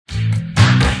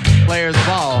players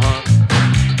ball, huh?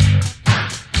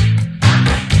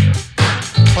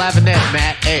 Clavinet,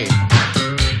 Matt, A.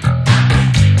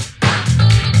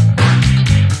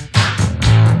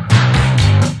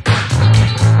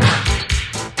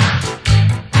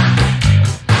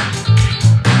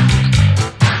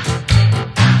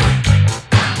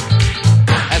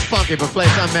 That's funky, but play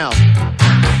something else.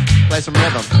 Play some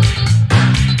rhythm.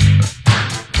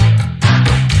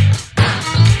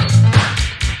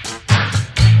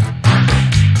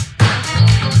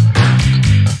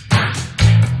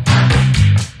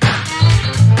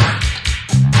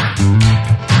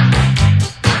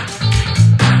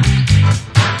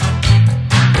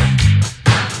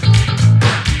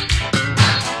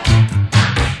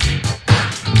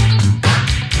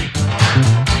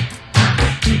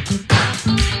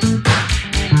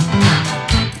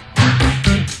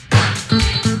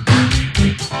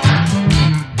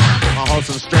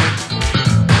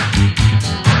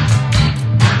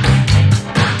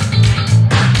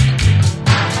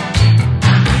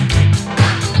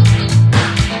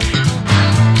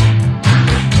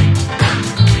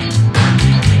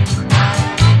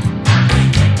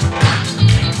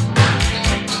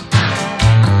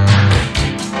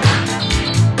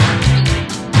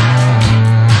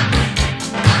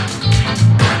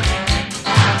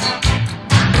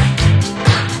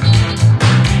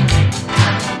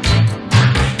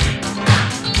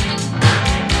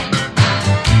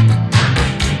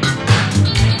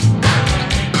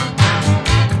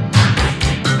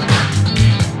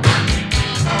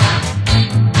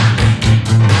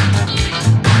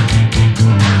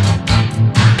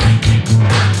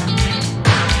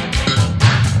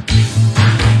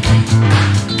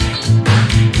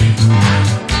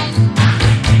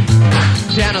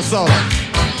 Solo. You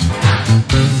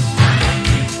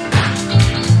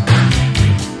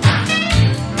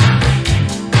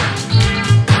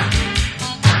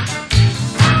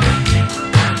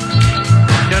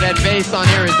know that bass on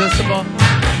Irresistible?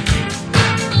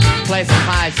 Play some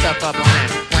high stuff up on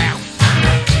that. Wow.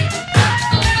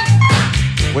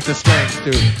 With the strings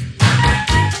too.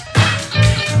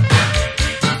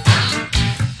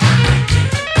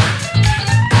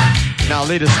 Now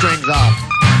leave the strings off.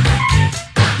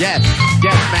 Yes,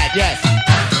 yes, Matt, yes.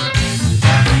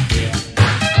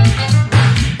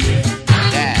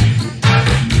 Yeah.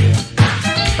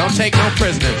 Don't take no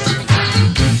prisoners.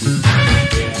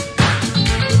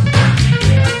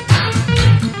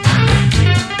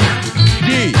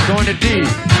 D, going to D.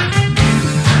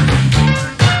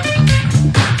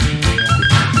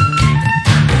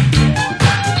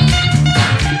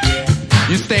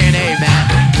 You stay in A, Matt.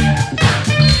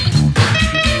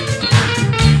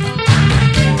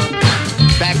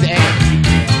 Back to A.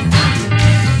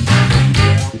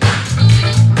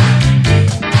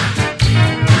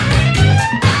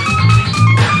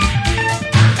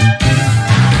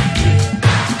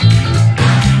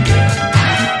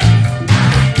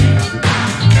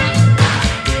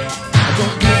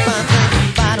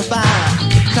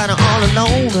 Kinda all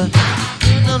alone,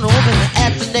 none over in the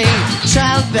afternoon,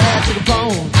 child bad to the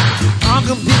bone. I'll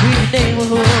compete with the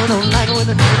neighborhood, don't like it when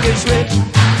the nigga gets rich.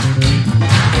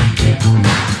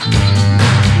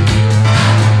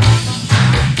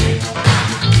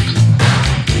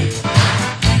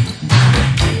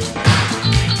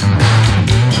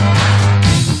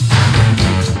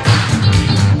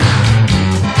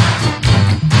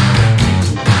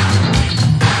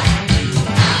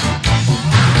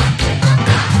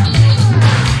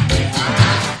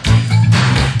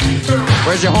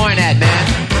 Where's your horn at, man?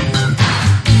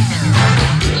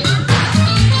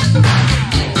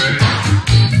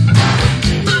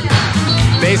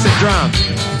 Bass and drums.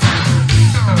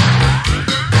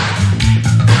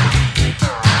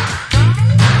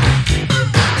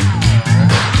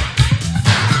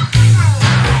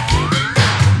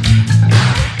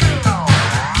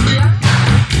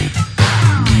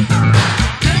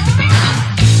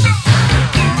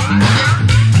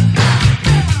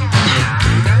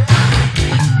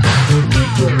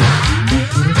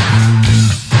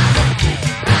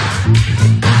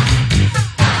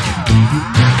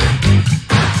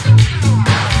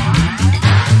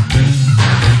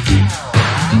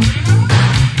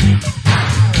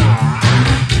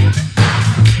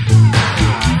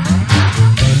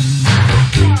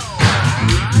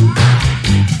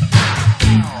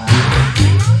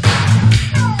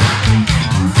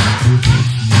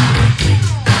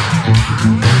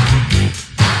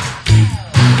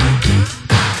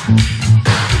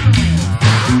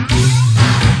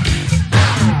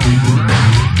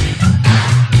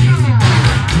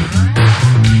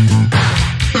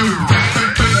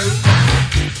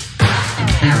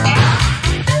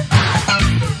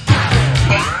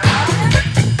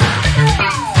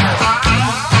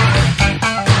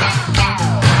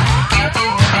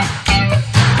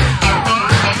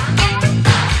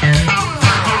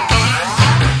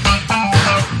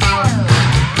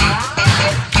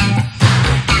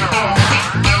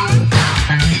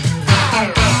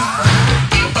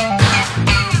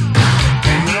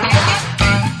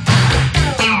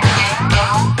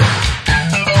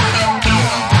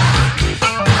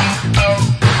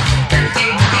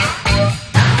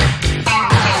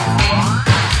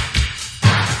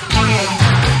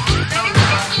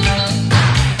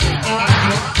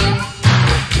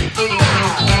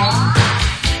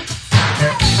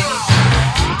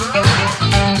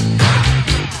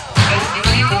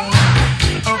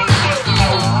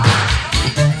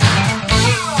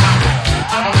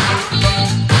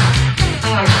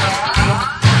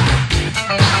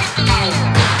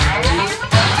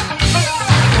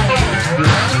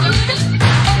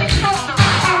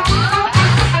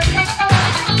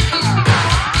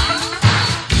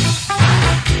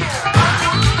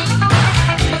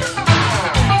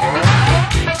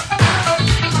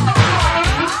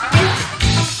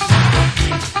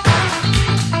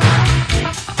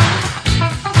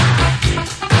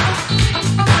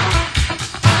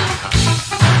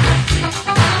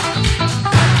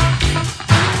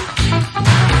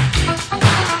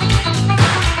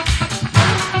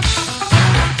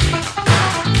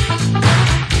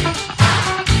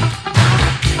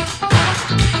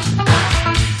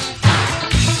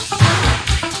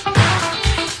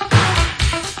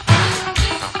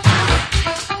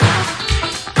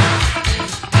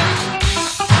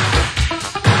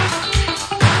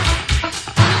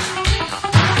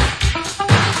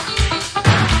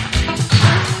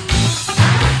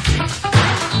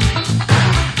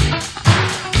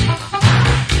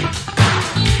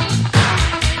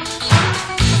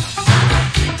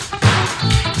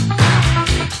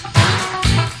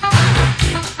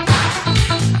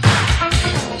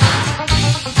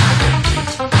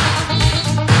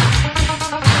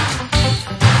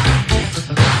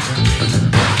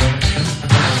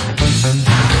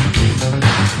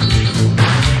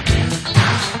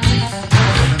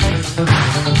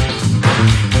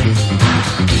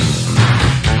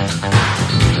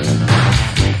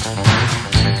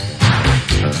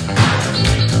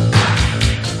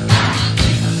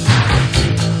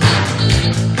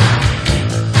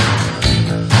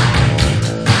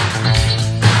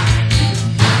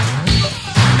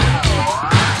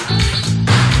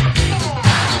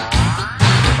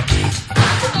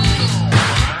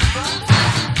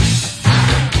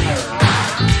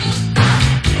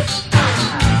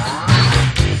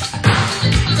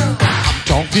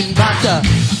 smoking vodka.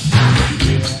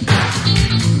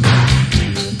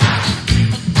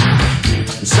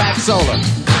 Sax solo.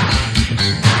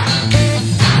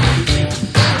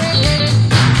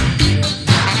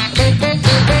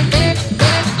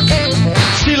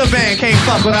 Sheila Band can't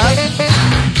fuck with us.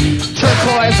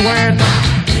 Turquoise wearing.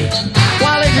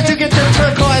 Wally, did you get them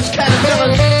turquoise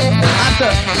caterpillars?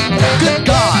 Good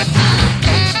God.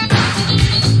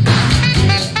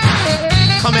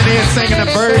 Coming in singing a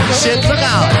bird and shit. Look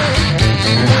out.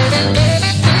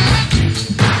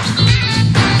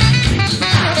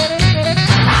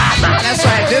 That's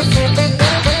right.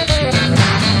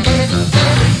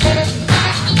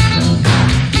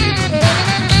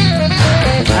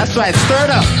 That's right. Stir it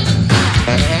up.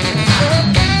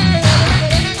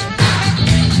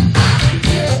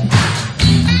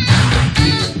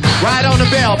 Right on the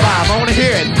bell, Bob. I want to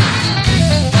hear it.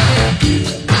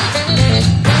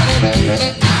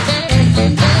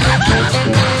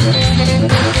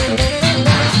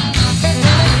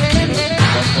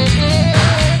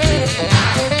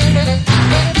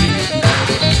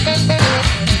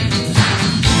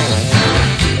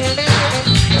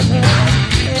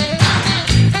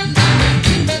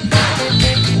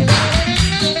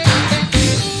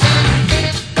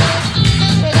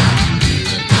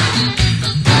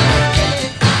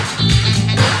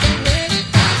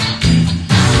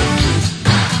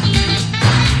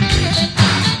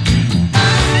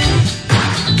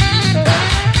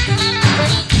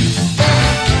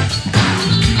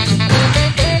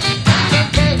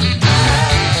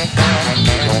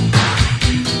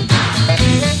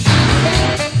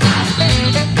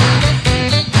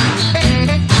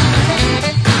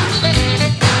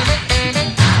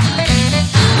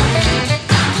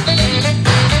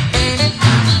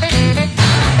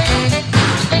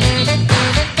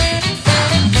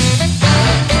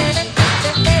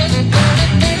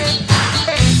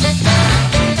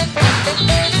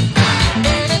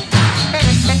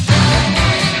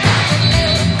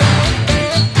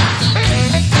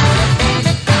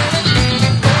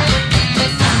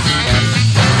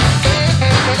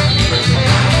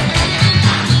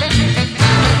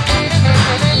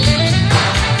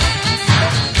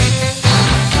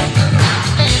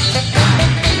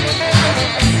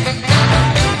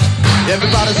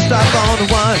 Everybody stop on the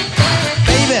one.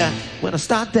 Baby, when I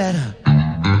start that up.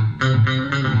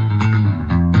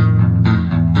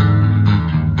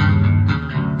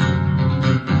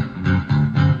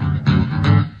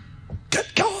 Good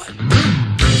God.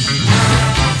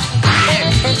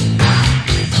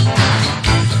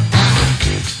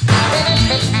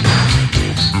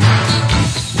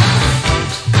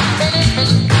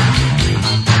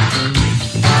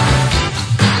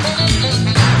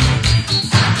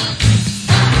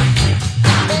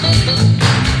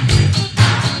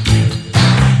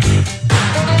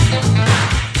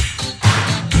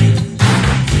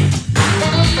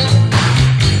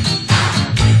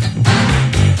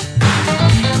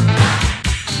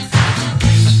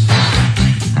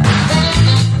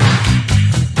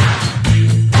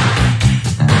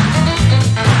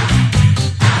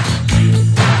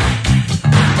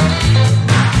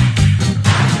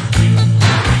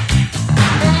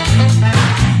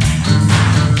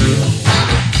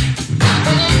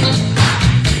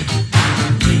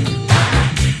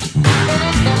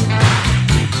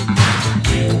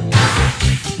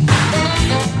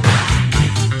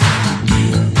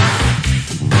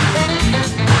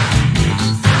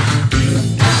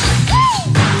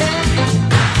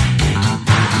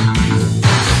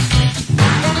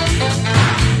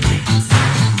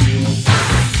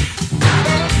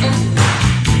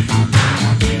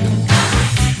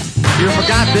 You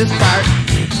forgot this part.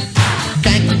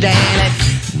 Thank you, Daddy.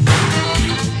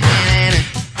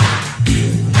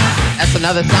 That's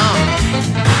another song.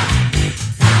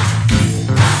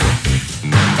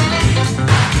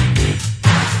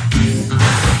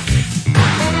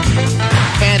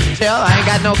 Can't tell, I ain't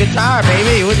got no guitar,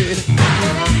 baby. You're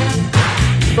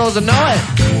supposed to know it.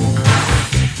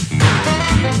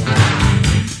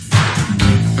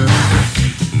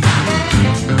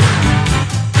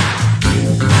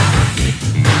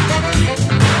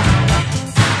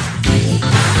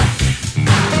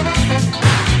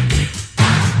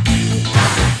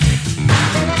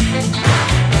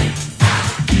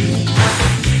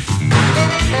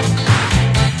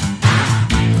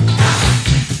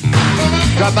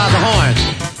 Drop out the horns.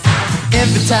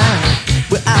 Every time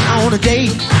we're out on a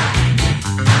date,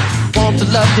 want to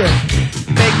love you,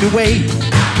 make me wait.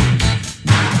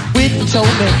 Whitney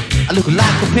told me I look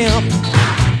like a pimp.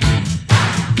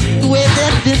 With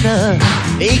that dinner,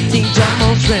 18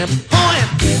 jumbo shrimp. Horn!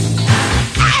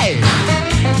 Hey!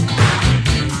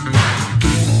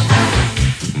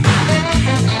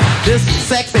 this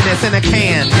sexiness in a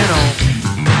can, you know.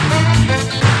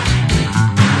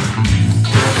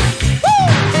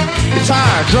 Woo!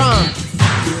 Guitar, drum.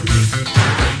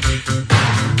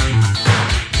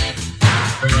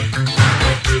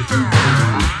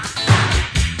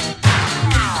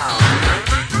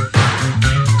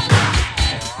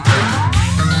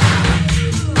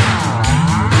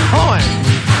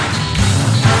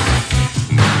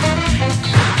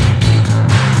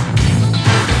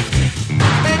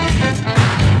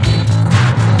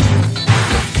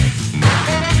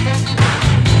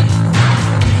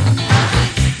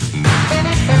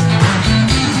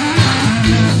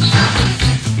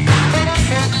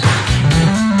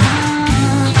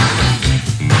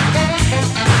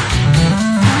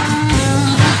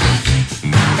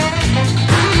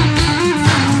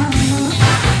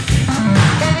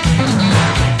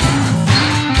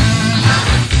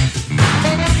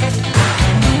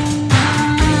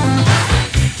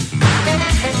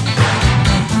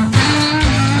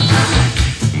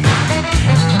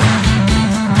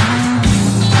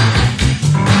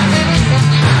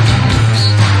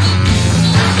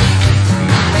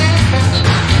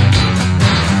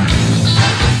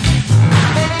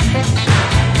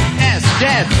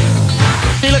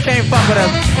 Can't fuck with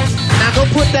us. Now go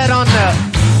put that on the...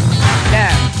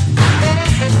 Yeah.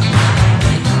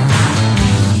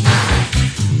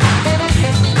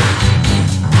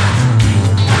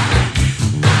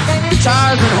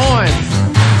 Guitars and horns.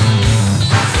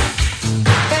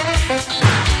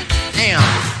 Damn.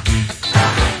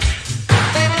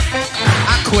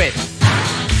 I quit.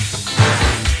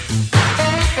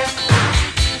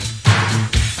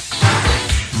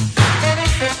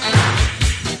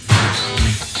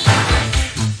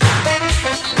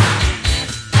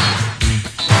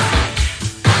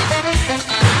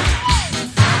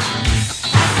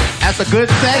 That's a good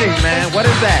setting, man. What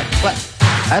is that? What?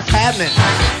 That's happening.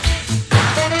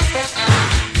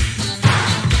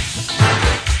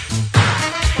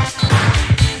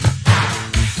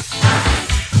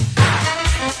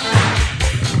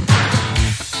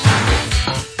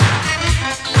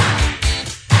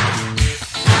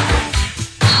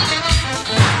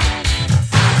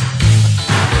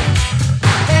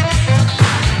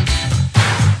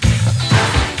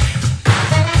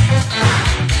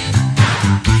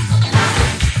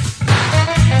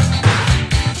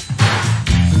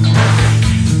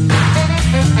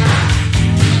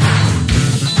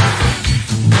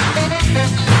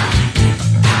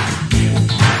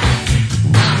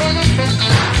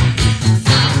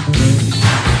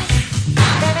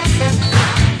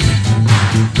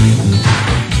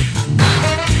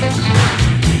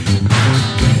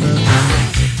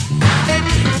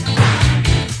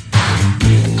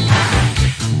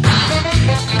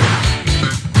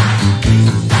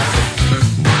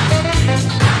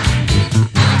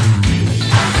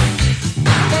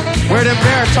 Where them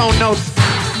baritone notes?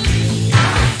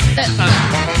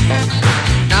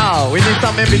 No, we need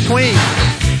something in between.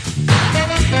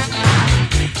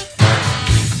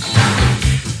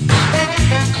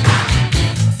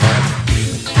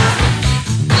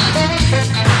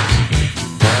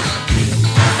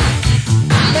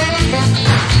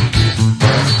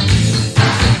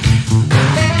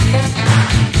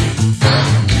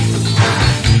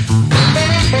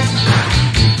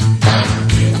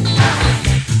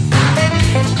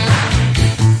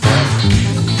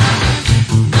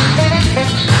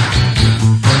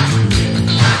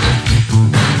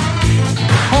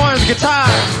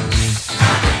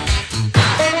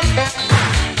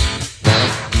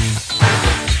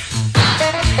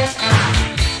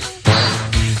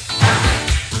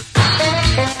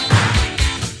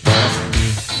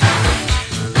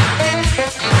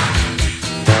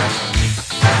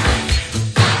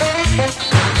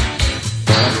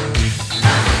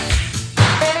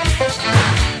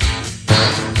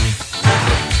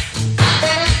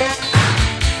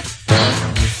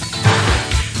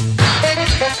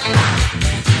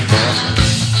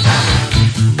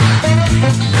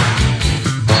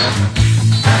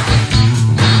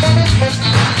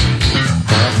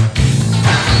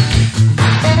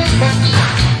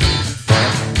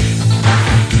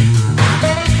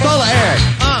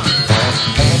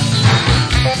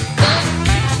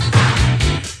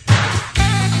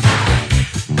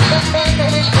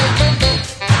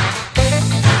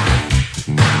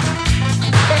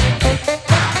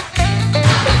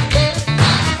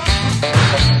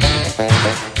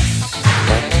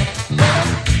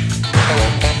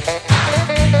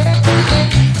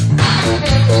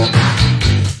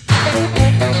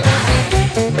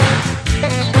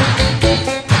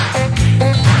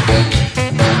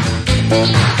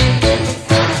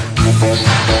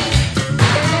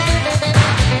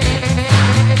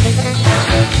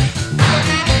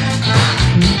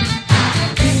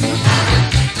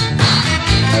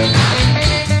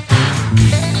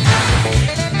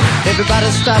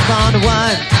 Everybody stop on the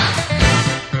wine.